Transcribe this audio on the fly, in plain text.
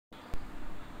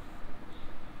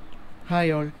Hi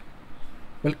all,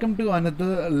 welcome to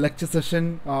another lecture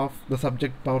session of the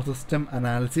subject Power System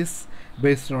Analysis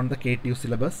based on the KTU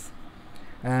syllabus.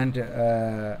 And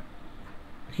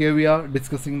here we are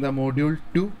discussing the module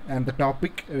 2, and the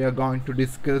topic we are going to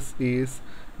discuss is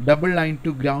double line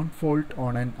to ground fault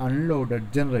on an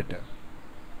unloaded generator.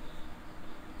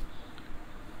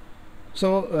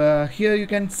 So here you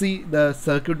can see the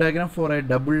circuit diagram for a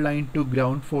double line to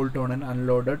ground fault on an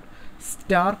unloaded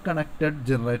star connected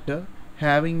generator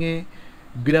having a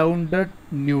grounded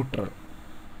neutral.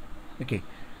 Okay,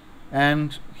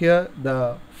 and here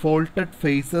the faulted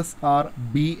phases are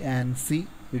B and C.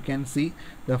 You can see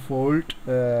the fault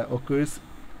occurs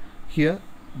here.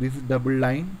 This is double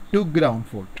line to ground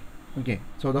fault. Okay,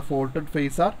 so the faulted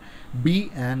phases are B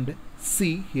and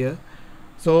C here.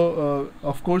 So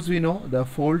of course we know the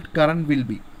fault current will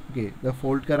be, okay, the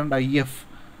fault current IF,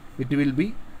 it will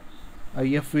be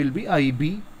IF will be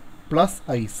IB plus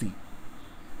IC,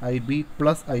 IB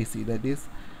plus IC, that is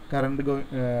current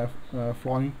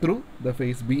flowing through the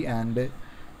phase B and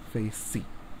phase C.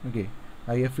 Okay,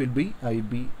 IF will be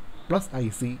IB plus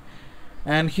IC,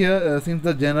 and here since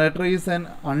the generator is an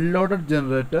unloaded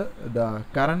generator, the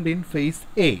current in phase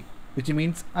A, which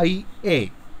means IA,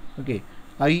 okay,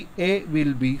 IA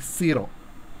will be 0,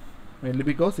 mainly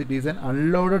because it is an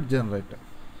unloaded generator.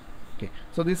 Okay,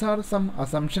 so these are some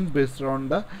assumptions based on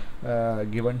the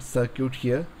given circuit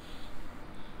here,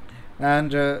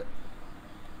 and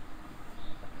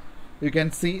you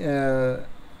can see the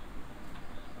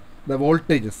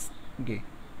voltages. Okay,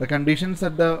 the conditions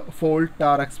at the fault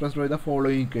are expressed by the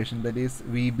following equation, that is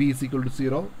VB is equal to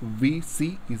 0,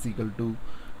 VC is equal to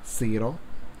 0.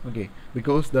 Okay,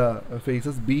 because the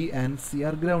phases B and C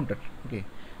are grounded. Okay,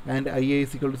 and IA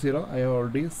is equal to 0, I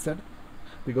already said,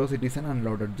 because it is an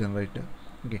unloaded generator.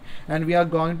 Okay, and we are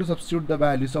going to substitute the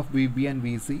values of VB and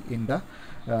VC in the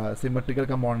symmetrical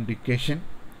component equation,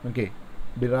 okay,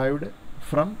 derived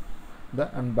from the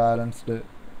unbalanced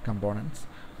components.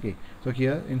 Okay, so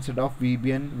here instead of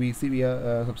VB and VC we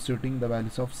are substituting the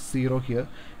values of 0 here,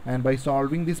 and by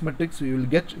solving this matrix we will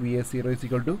get VA0 is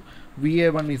equal to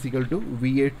VA1 is equal to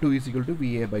VA2 is equal to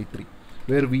VA by 3,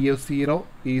 where VA0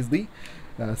 is the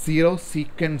zero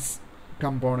sequence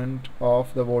component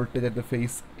of the voltage at the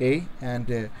phase A,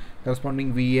 and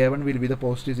corresponding VA1 will be the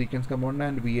positive sequence component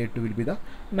and VA2 will be the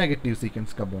negative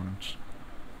sequence component,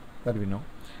 that we know.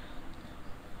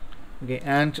 Okay,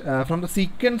 and from the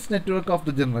sequence network of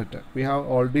the generator we have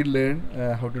already learned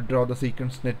how to draw the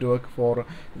sequence network for,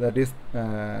 that is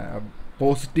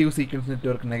positive sequence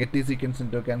network, negative sequence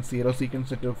network, and zero sequence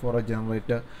network for a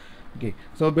generator. Okay,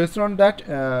 so based on that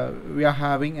we are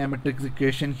having a matrix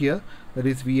equation here, that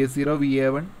is VA0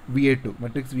 VA1 VA2,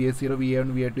 matrix VA0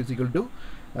 VA1 VA2 is equal to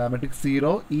matrix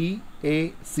 0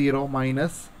 EA0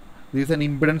 minus, this is an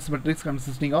impedance matrix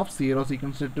consisting of zero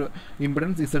sequence network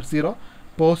impedance Z0,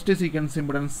 positive sequence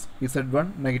impedance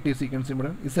Z1, negative sequence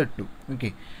impedance Z2.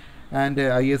 Okay, and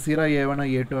IA0,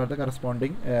 IA1, IA2 are the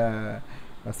corresponding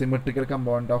symmetrical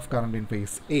component of current in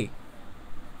phase A.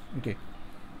 Okay,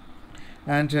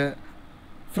 and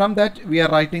from that we are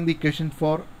writing the equation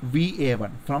for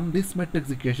VA1. From this matrix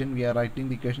equation we are writing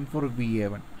the equation for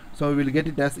VA1. So we will get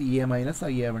it as EA minus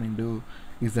IA1 into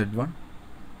Z1.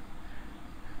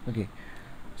 Okay,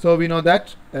 so we know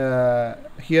that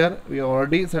here we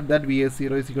already said that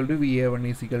VA0 is equal to VA1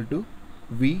 is equal to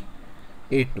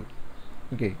VA2.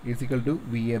 Okay, is equal to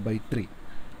VA by 3.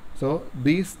 So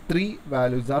these three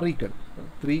values are equal.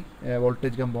 Three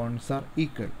voltage components are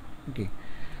equal. Okay,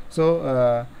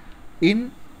 so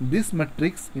in this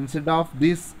matrix, instead of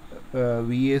this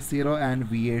VA0 and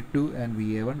VA2 and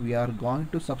VA1, we are going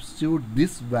to substitute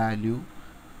this value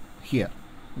here.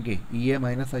 Okay, EA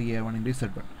minus IA1 into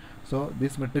Z1. So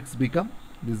this matrix become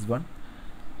this one.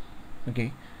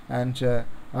 Okay, and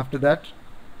after that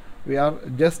we are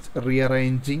just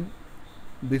rearranging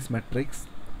this matrix.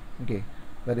 Okay,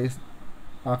 that is,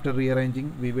 after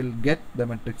rearranging we will get the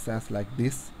matrix as like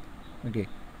this. Okay,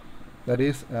 that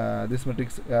is this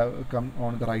matrix come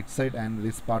on the right side and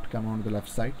this part come on the left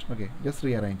side. Okay, just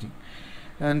rearranging,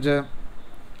 and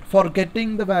for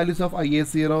getting the values of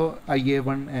IA0,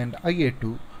 IA1 and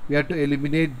IA2 we have to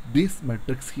eliminate this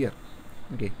matrix here.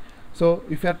 Okay, so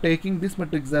if you are taking this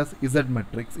matrix as Z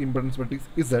matrix, impedance matrix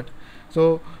Z,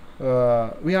 so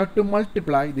we have to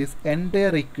multiply this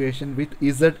entire equation with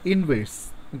Z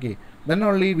inverse. Okay, then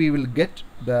only we will get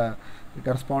the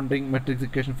corresponding matrix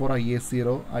equation for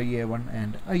IA0, IA1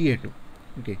 and IA2.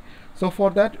 Okay, so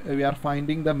for that we are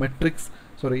finding the matrix,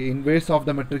 sorry, inverse of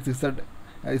the matrix Z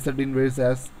inverse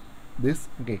as this.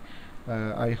 Okay,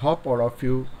 I hope all of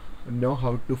you know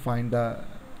how to find the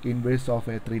inverse of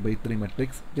a 3 by 3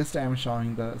 matrix. Just I am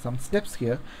showing some steps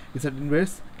here. Z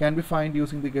inverse can be found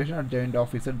using the equation adjoint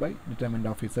of Z by determinant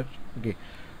of Z. Okay,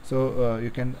 so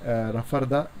you can refer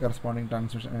the corresponding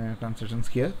transitions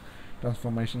here,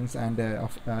 transformations, and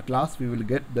at last we will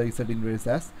get the Z inverse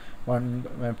as 1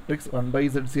 matrix 1 by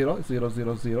Z0 0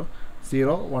 0 0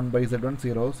 0 1 by Z1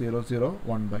 0 0 0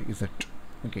 1 by Z2.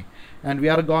 Okay, and we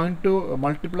are going to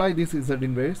multiply this Z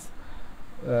inverse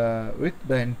with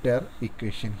the entire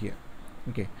equation here.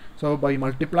 Okay, so by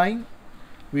multiplying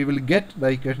we will get the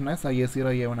equation as IA0,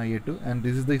 IA1, IA2, and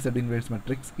this is the Z inverse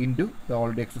matrix into the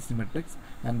already existing matrix,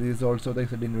 and this is also the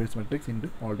Z inverse matrix into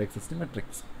already existing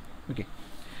matrix. Okay,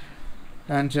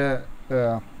 and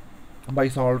by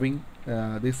solving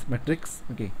this matrix,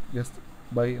 okay, just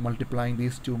by multiplying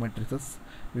these two matrices,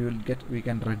 we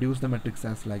can reduce the matrix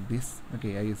as like this. Okay,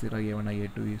 IA0, IA1,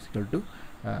 IA2 is equal to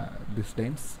this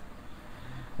times,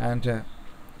 and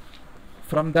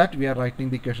from that we are writing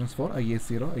the equations for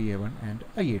IA0, IA1, and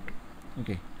IA2.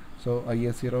 Okay, so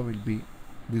IA0 will be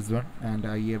this one, and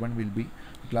IA1 will be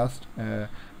at last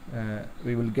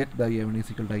we will get the IA1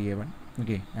 is equal to IA1.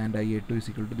 Okay, and IA2 is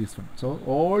equal to this one. So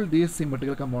all these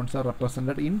symmetrical compounds are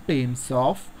represented in terms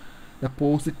of the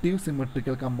positive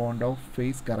symmetrical compound of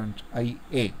phase current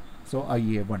IA. So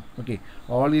IA1. Okay,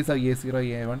 all these IA0,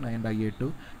 IA1, and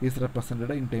IA2 is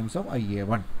represented in terms of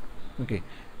IA1. Okay,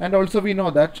 and also we know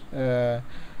that the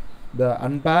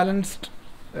unbalanced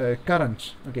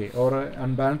current, okay, or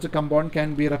unbalanced compound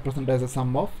can be represented as a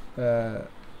sum of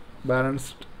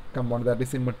balanced compound, that is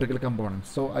symmetrical components.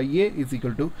 So IA is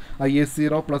equal to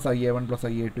IA0 plus IA1 plus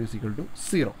IA2 is equal to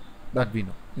 0. That we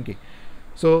know. Okay,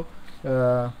 so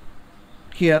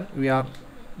here we are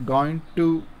going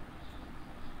to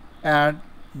add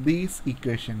these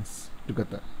equations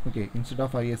together. Okay, instead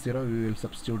of IA0 we will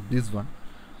substitute this one.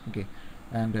 Okay,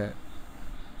 and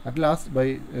at last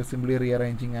by simply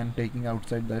rearranging and taking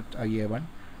outside that IA1,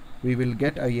 we will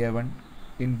get IA1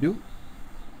 into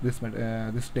this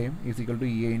term is equal to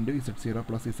EA into Z0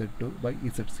 plus Z2 by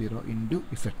Z0 into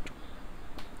Z2.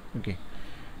 Okay,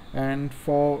 and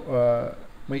for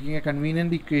making a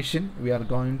convenient equation, we are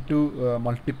going to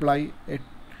multiply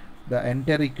the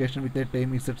entire equation with a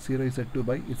term Z0 Z2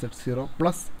 by Z0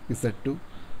 plus Z2.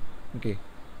 Okay,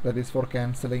 that is for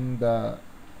cancelling the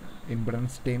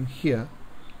impedance term here.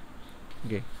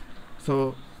 Okay,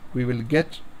 so we will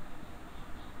get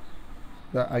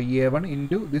the IA1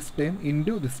 into this term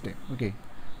into this term. Okay,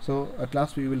 so at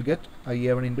last we will get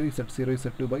IA1 into Z0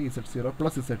 Z2 by Z0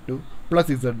 plus Z2 plus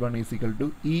Z1 is equal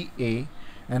to EA,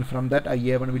 and from that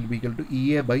IA1 will be equal to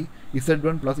EA by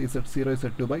Z1 plus Z0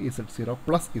 Z2 by Z0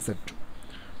 plus Z2.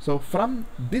 So from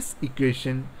this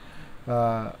equation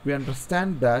we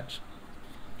understand that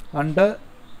under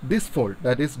this fault,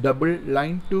 that is double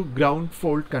line to ground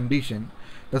fault condition,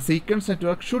 the sequence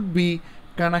network should be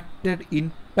connected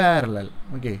in parallel.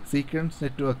 Okay, sequence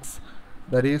networks,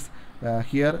 that is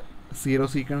here 0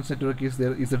 sequence network is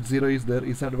there, Z0 is there,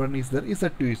 Z1 is there,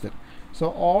 Z2 is there. So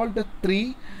all the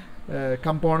three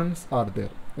components are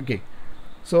there. Okay,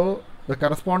 so the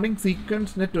corresponding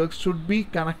sequence networks should be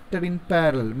connected in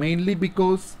parallel, mainly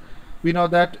because we know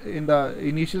that in the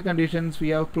initial conditions we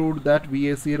have proved that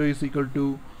VA0 is equal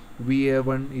to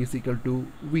VA1 is equal to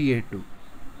VA2.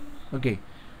 Okay,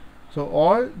 so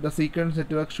all the sequence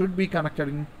networks should be connected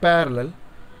in parallel.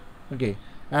 Okay,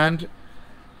 and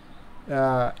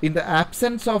in the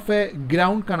absence of a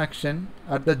ground connection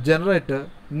at the generator,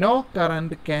 no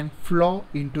current can flow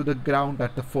into the ground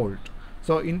at the fault.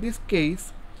 So in this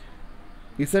case,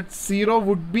 Z0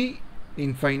 would be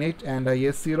infinite and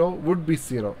IS0 would be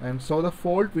 0, and so the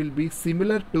fault will be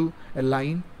similar to a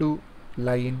line to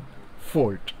line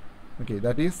fault. Okay,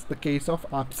 that is the case of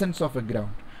absence of a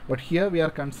ground, but here we are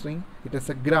considering it as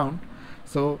a ground,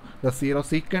 so the 0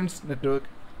 sequence network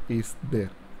is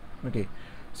there. Okay,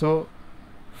 so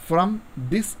from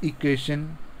this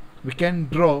equation we can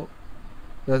draw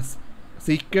the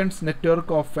sequence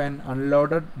network of an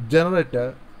unloaded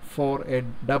generator for a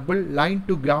double line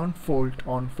to ground fault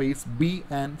on phase B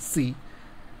and C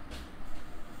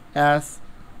as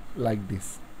like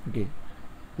this. Okay,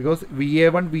 because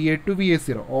VA1, VA2,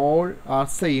 VA0 all are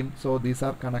same, so these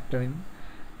are connected in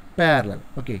parallel.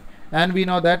 Okay, and we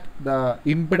know that the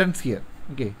impedance here,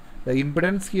 okay, the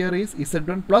impedance here is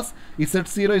Z1 plus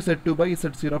Z0 Z2 by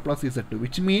Z0 plus Z2,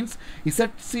 which means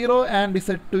Z0 and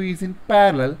Z2 is in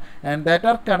parallel and that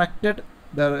are connected,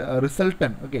 the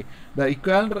resultant, okay, the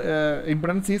equivalent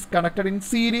impedance is connected in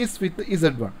series with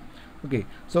Z1. Okay,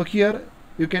 so here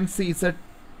you can see Z2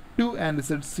 and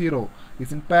Z0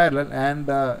 is in parallel and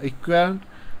the equivalent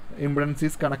impedance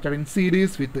is connected in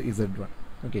series with Z1.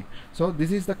 Okay, so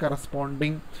this is the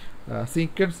corresponding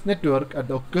sequence network at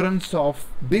the occurrence of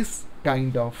this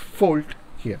kind of fault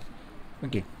here.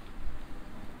 Okay,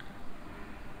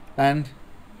 and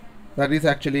that is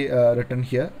actually written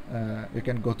here. You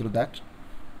can go through that.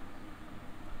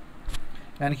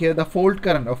 And here the fault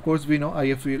current, of course we know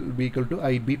IF will be equal to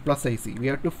IB plus IC. We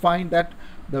have to find that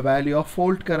the value of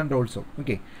fault current also.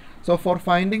 Okay, so for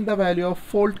finding the value of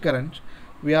fault current,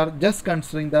 we are just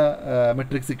considering the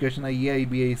matrix equation IA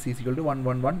IB IC is equal to 1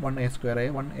 1 1 1 A square A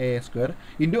 1 A square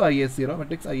into IA0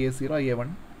 matrix IA0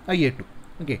 IA1 IA2.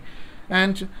 Okay,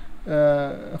 and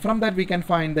from that we can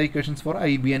find the equations for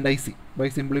IB and IC by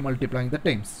simply multiplying the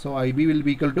terms. So IB will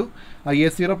be equal to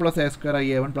IA0 plus A square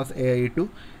IA1 plus AI2.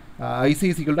 IC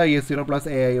is equal to IS0 plus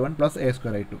AI1 plus A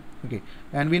square I2. Okay,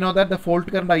 and we know that the fault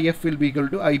current IF will be equal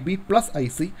to IB plus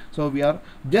IC. So we are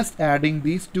just adding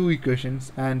these two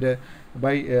equations, and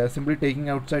by simply taking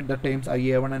outside the terms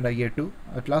IA1 and IA2,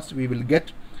 at last we will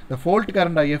get the fault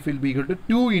current IF will be equal to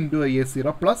 2 into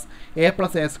IS0 plus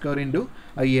A square into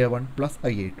IA1 plus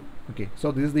IA2. Okay,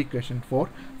 so this is the equation for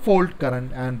fault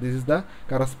current, and this is the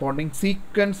corresponding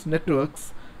sequence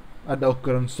networks at the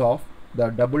occurrence of the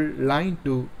double line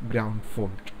to ground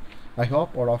fault. I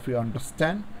hope all of you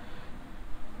understand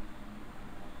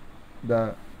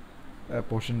the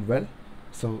portion well.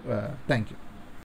 So thank you.